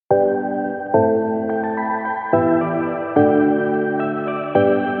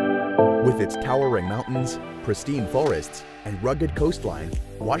With its towering mountains, pristine forests, and rugged coastline,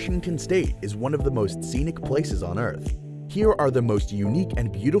 Washington State is one of the most scenic places on Earth. Here are the most unique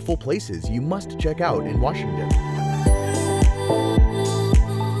and beautiful places you must check out in Washington.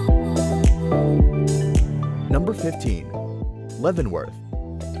 Number 15. Leavenworth.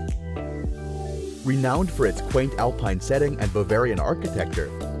 Renowned for its quaint alpine setting and Bavarian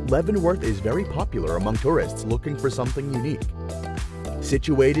architecture, Leavenworth is very popular among tourists looking for something unique.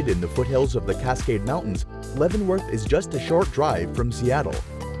 Situated in the foothills of the Cascade Mountains, Leavenworth is just a short drive from Seattle.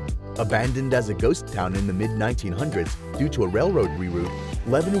 Abandoned as a ghost town in the mid-1900s due to a railroad reroute,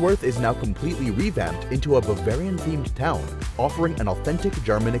 Leavenworth is now completely revamped into a Bavarian-themed town, offering an authentic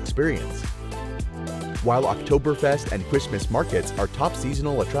German experience. While Oktoberfest and Christmas markets are top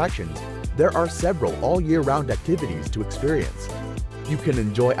seasonal attractions, there are several all-year-round activities to experience. You can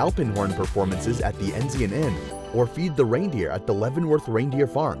enjoy Alpenhorn performances at the Enzian Inn or feed the reindeer at the Leavenworth Reindeer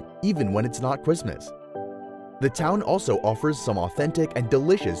Farm, even when it's not Christmas. The town also offers some authentic and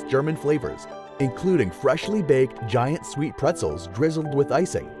delicious German flavors, including freshly baked giant sweet pretzels drizzled with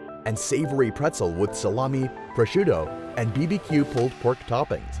icing, and savory pretzel with salami, prosciutto, and BBQ pulled pork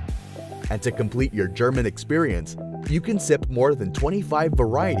toppings. And to complete your German experience, you can sip more than 25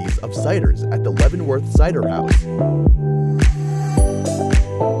 varieties of ciders at the Leavenworth Cider House.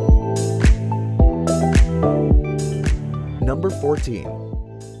 Number 14.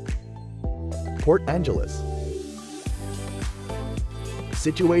 Port Angeles.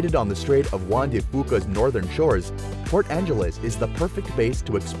 Situated on the Strait of Juan de Fuca's northern shores, Port Angeles is the perfect base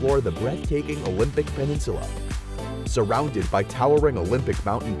to explore the breathtaking Olympic Peninsula. Surrounded by towering Olympic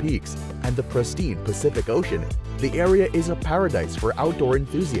mountain peaks and the pristine Pacific Ocean, the area is a paradise for outdoor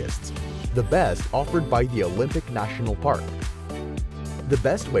enthusiasts, the best offered by the Olympic National Park. The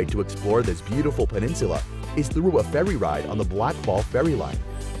best way to explore this beautiful peninsula is through a ferry ride on the Blackball Ferry Line.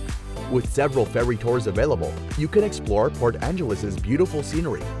 With several ferry tours available, you can explore Port Angeles' beautiful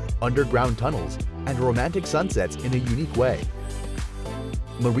scenery, underground tunnels, and romantic sunsets in a unique way.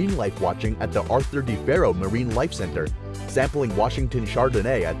 Marine life watching at the Arthur D. Farrow Marine Life Center, sampling Washington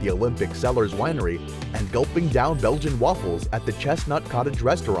Chardonnay at the Olympic Cellars Winery, and gulping down Belgian waffles at the Chestnut Cottage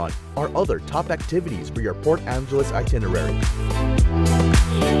Restaurant are other top activities for your Port Angeles itinerary.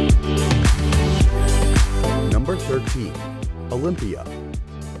 Number 13. Olympia.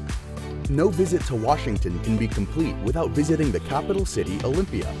 No visit to Washington can be complete without visiting the capital city,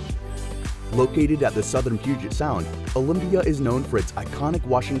 Olympia. Located at the southern Puget Sound, Olympia is known for its iconic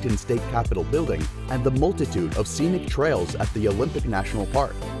Washington State Capitol building and the multitude of scenic trails at the Olympic National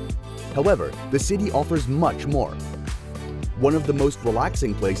Park. However, the city offers much more. One of the most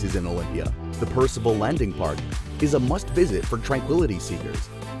relaxing places in Olympia, the Percival Landing Park, is a must-visit for tranquility seekers.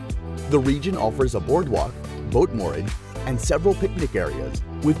 The region offers a boardwalk, boat moorage, and several picnic areas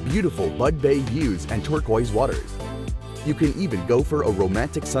with beautiful Bud Bay views and turquoise waters. You can even go for a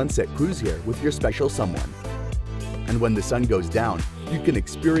romantic sunset cruise here with your special someone. And when the sun goes down, you can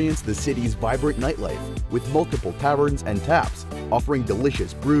experience the city's vibrant nightlife with multiple taverns and taps offering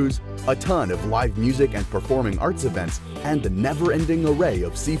delicious brews, a ton of live music and performing arts events, and a never-ending array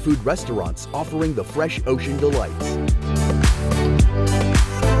of seafood restaurants offering the fresh ocean delights.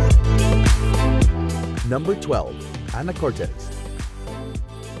 Number 12. Anacortes.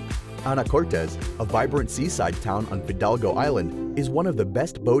 Anacortes, a vibrant seaside town on Fidalgo Island, is one of the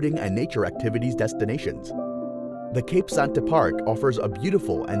best boating and nature activities destinations. The Cape Santa Park offers a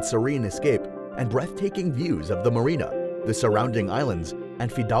beautiful and serene escape and breathtaking views of the marina, the surrounding islands, and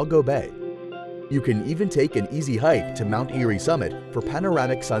Fidalgo Bay. You can even take an easy hike to Mount Erie summit for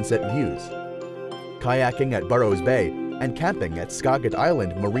panoramic sunset views. Kayaking at Burroughs Bay and camping at Skagit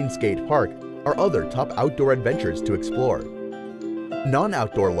Island Marine Skate Park are other top outdoor adventures to explore.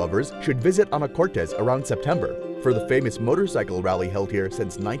 Non-outdoor lovers should visit Anacortes around September for the famous motorcycle rally held here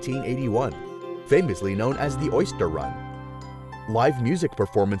since 1981, famously known as the Oyster Run. Live music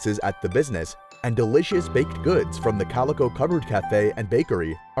performances at the business and delicious baked goods from the Calico Cupboard Cafe and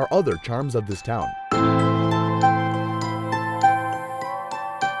Bakery are other charms of this town.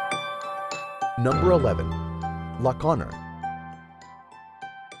 Number 11. La Conner.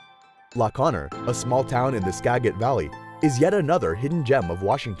 La Conner, a small town in the Skagit Valley, is yet another hidden gem of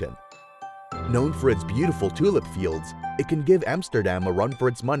Washington. Known for its beautiful tulip fields, it can give Amsterdam a run for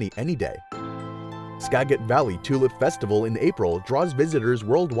its money any day. Skagit Valley Tulip Festival in April draws visitors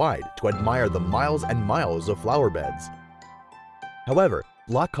worldwide to admire the miles and miles of flower beds. However,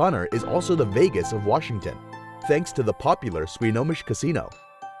 La Conner is also the Vegas of Washington, thanks to the popular Swinomish Casino.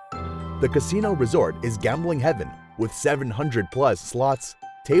 The casino resort is gambling heaven with 700+ slots,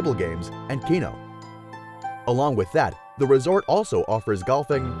 table games, and keno. Along with that, The resort also offers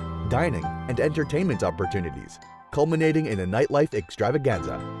golfing, dining, and entertainment opportunities, culminating in a nightlife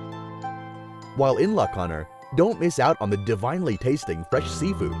extravaganza. While in La Conner, don't miss out on the divinely tasting fresh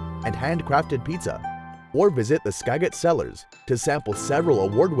seafood and handcrafted pizza, or visit the Skagit Cellars to sample several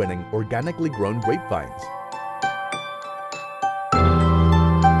award-winning organically grown grapevines.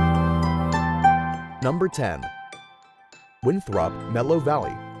 Number 10. Winthrop Mellow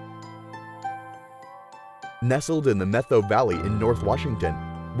Valley. Nestled in the Metho Valley in North Washington,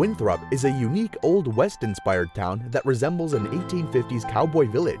 Winthrop is a unique Old West-inspired town that resembles an 1850s cowboy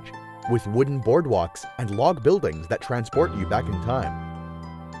village, with wooden boardwalks and log buildings that transport you back in time.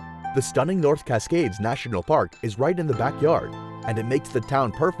 The stunning North Cascades National Park is right in the backyard, and it makes the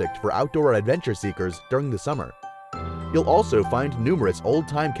town perfect for outdoor adventure seekers during the summer. You'll also find numerous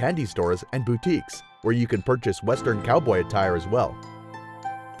old-time candy stores and boutiques where you can purchase Western cowboy attire as well.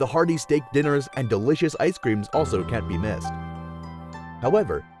 The hearty steak dinners and delicious ice creams also can't be missed.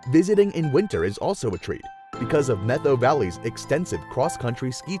 However, visiting in winter is also a treat because of Metho Valley's extensive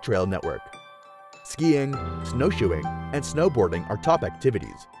cross-country ski trail network. Skiing, snowshoeing, and snowboarding are top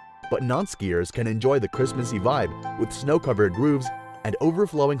activities, but non-skiers can enjoy the Christmassy vibe with snow-covered roofs and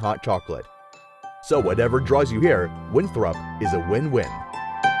overflowing hot chocolate. So whatever draws you here, Winthrop is a win-win.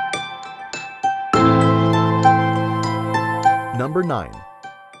 Number 9.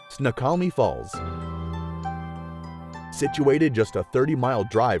 Snoqualmie Falls. Situated just a 30-mile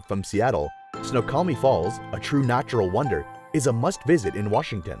drive from Seattle, Snoqualmie Falls, a true natural wonder, is a must-visit in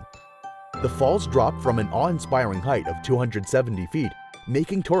Washington. The falls drop from an awe-inspiring height of 270 feet,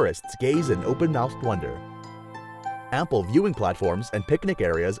 making tourists gaze in open-mouthed wonder. Ample viewing platforms and picnic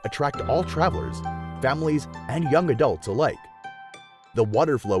areas attract all travelers, families, and young adults alike. The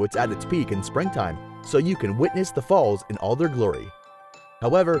water flow is at its peak in springtime, so you can witness the falls in all their glory.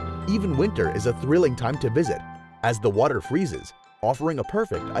 However, even winter is a thrilling time to visit, as the water freezes, offering a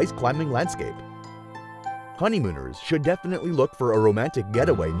perfect ice-climbing landscape. Honeymooners should definitely look for a romantic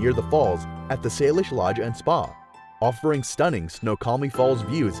getaway near the falls at the Salish Lodge and Spa, offering stunning Snoqualmie Falls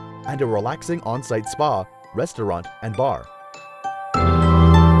views and a relaxing on-site spa, restaurant, and bar.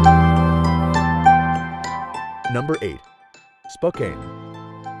 Number 8. Spokane.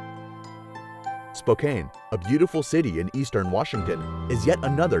 Spokane, a beautiful city in eastern Washington, is yet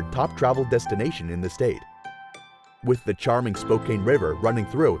another top travel destination in the state. With the charming Spokane River running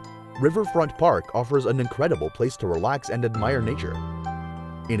through, Riverfront Park offers an incredible place to relax and admire nature.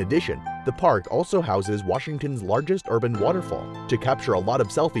 In addition, the park also houses Washington's largest urban waterfall to capture a lot of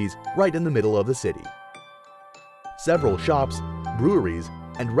selfies right in the middle of the city. Several shops, breweries,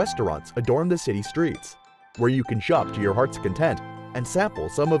 and restaurants adorn the city streets, where you can shop to your heart's content and sample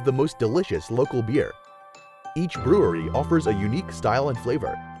some of the most delicious local beer. Each brewery offers a unique style and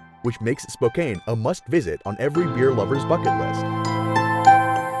flavor, which makes Spokane a must-visit on every beer lover's bucket list.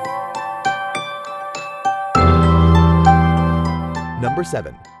 Number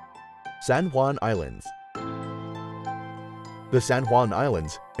 7. San Juan Islands. The San Juan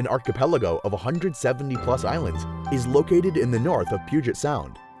Islands, an archipelago of 170-plus islands, is located in the north of Puget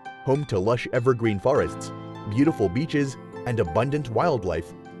Sound, home to lush evergreen forests, beautiful beaches, and abundant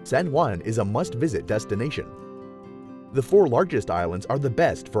wildlife. San Juan is a must-visit destination. The 4 largest islands are the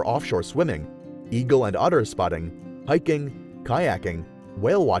best for offshore swimming, eagle and otter spotting, hiking, kayaking,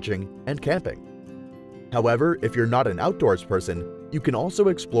 whale watching, and camping. However, if you're not an outdoors person, you can also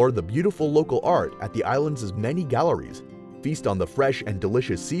explore the beautiful local art at the island's many galleries, feast on the fresh and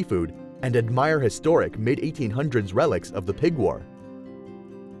delicious seafood, and admire historic mid-1800s relics of the Pig War.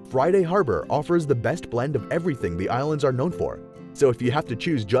 Friday Harbor offers the best blend of everything the islands are known for, so if you have to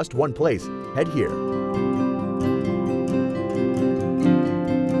choose just one place, head here.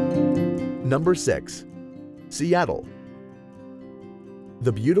 Number 6. Seattle.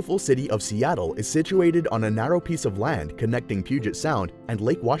 The beautiful city of Seattle is situated on a narrow piece of land connecting Puget Sound and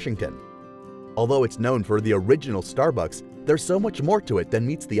Lake Washington. Although it's known for the original Starbucks, there's so much more to it than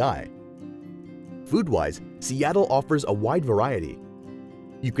meets the eye. Food-wise, Seattle offers a wide variety.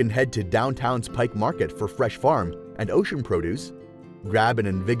 You can head to downtown's Pike Market for fresh farm and ocean produce, grab an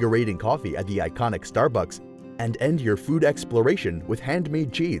invigorating coffee at the iconic Starbucks, and end your food exploration with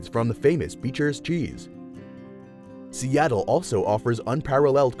handmade cheese from the famous Beecher's Cheese. Seattle also offers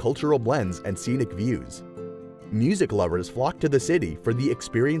unparalleled cultural blends and scenic views. Music lovers flock to the city for the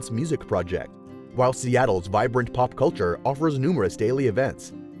Experience Music Project, while Seattle's vibrant pop culture offers numerous daily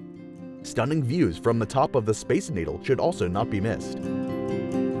events. Stunning views from the top of the Space Needle should also not be missed.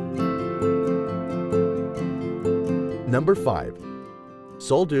 Number 5.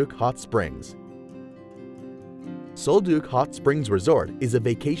 Solduke Hot Springs. Solduke Hot Springs Resort is a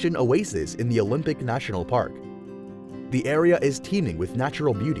vacation oasis in the Olympic National Park. The area is teeming with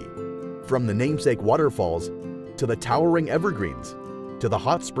natural beauty, from the namesake waterfalls to the towering evergreens to the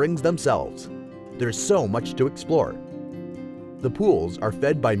hot springs themselves. There's so much to explore. The pools are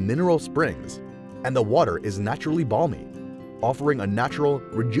fed by mineral springs, and the water is naturally balmy, offering a natural,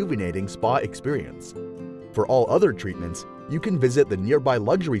 rejuvenating spa experience. For all other treatments, you can visit the nearby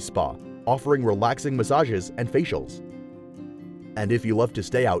luxury spa, offering relaxing massages and facials. And if you love to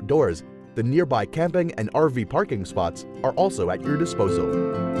stay outdoors, the nearby camping and RV parking spots are also at your disposal.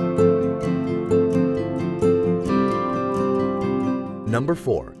 Number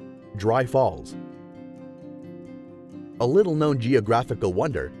 4. Dry Falls. A little-known geographical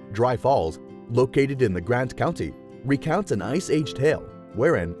wonder, Dry Falls, located in the Grant County, recounts an Ice Age tale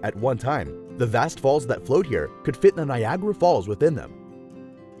wherein, at one time, the vast falls that float here could fit the Niagara Falls within them.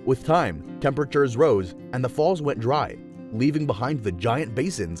 With time, temperatures rose and the falls went dry, leaving behind the giant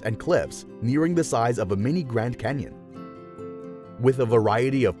basins and cliffs nearing the size of a mini Grand Canyon. With a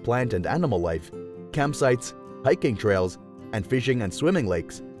variety of plant and animal life, campsites, hiking trails, and fishing and swimming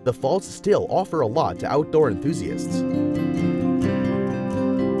lakes, the falls still offer a lot to outdoor enthusiasts.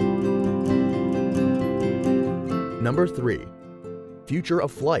 Number 3. Future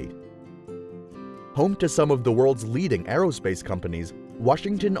of Flight. Home to some of the world's leading aerospace companies,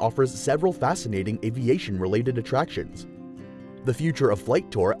 Washington offers several fascinating aviation-related attractions. The Future of Flight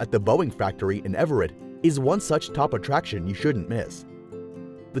tour at the Boeing factory in Everett is one such top attraction you shouldn't miss.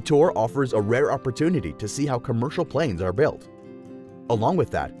 The tour offers a rare opportunity to see how commercial planes are built. Along with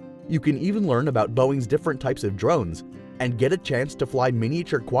that, you can even learn about Boeing's different types of drones and get a chance to fly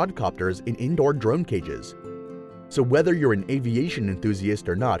miniature quadcopters in indoor drone cages. So whether you're an aviation enthusiast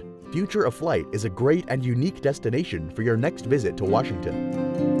or not, Future of Flight is a great and unique destination for your next visit to Washington.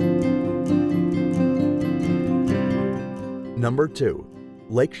 Number 2.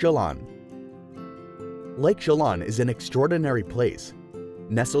 Lake Chelan. Lake Chelan is an extraordinary place.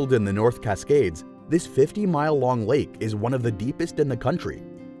 Nestled in the North Cascades, this 50-mile-long lake is one of the deepest in the country,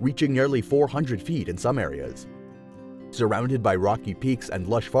 reaching nearly 400 feet in some areas. Surrounded by rocky peaks and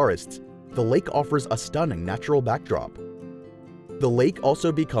lush forests, the lake offers a stunning natural backdrop. The lake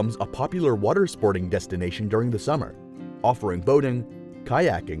also becomes a popular water sporting destination during the summer, offering boating,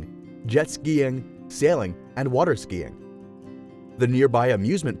 kayaking, jet skiing, sailing, and water skiing. The nearby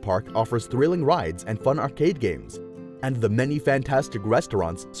amusement park offers thrilling rides and fun arcade games, and the many fantastic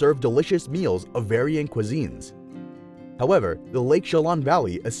restaurants serve delicious meals of varying cuisines. However, the Lake Chelan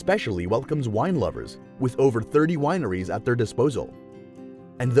Valley especially welcomes wine lovers, with over 30 wineries at their disposal.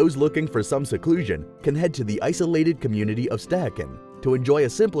 And those looking for some seclusion can head to the isolated community of Stehekin to enjoy a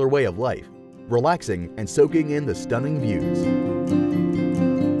simpler way of life, relaxing and soaking in the stunning views.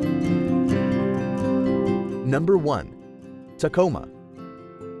 Number 1. Tacoma.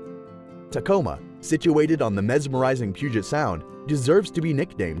 Tacoma, situated on the mesmerizing Puget Sound, deserves to be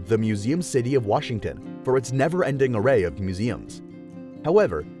nicknamed the Museum City of Washington for its never-ending array of museums.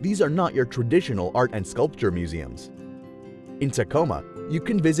 However, these are not your traditional art and sculpture museums. In Tacoma, you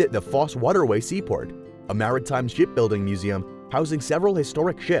can visit the Foss Waterway Seaport, a maritime shipbuilding museum housing several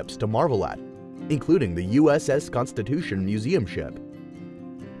historic ships to marvel at, including the USS Constitution museum ship.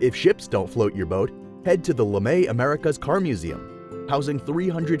 If ships don't float your boat, head to the LeMay America's Car Museum, housing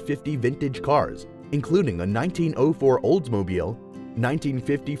 350 vintage cars, including a 1904 Oldsmobile,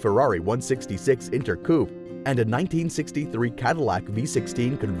 1950 Ferrari 166 Intercoupe, and a 1963 Cadillac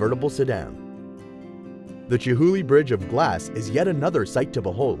V16 convertible sedan. The Chihuly Bridge of Glass is yet another sight to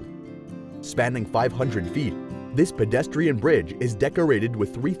behold. Spanning 500 feet, this pedestrian bridge is decorated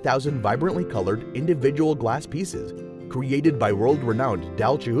with 3,000 vibrantly colored individual glass pieces created by world-renowned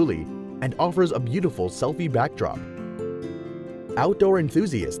Dal Chihuly and offers a beautiful selfie backdrop. Outdoor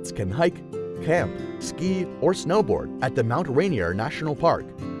enthusiasts can hike, camp, ski, or snowboard at the Mount Rainier National Park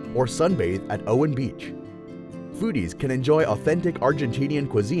or sunbathe at Owen Beach. Foodies can enjoy authentic Argentinian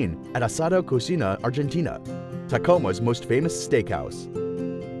cuisine at Asado Cocina Argentina, Tacoma's most famous steakhouse.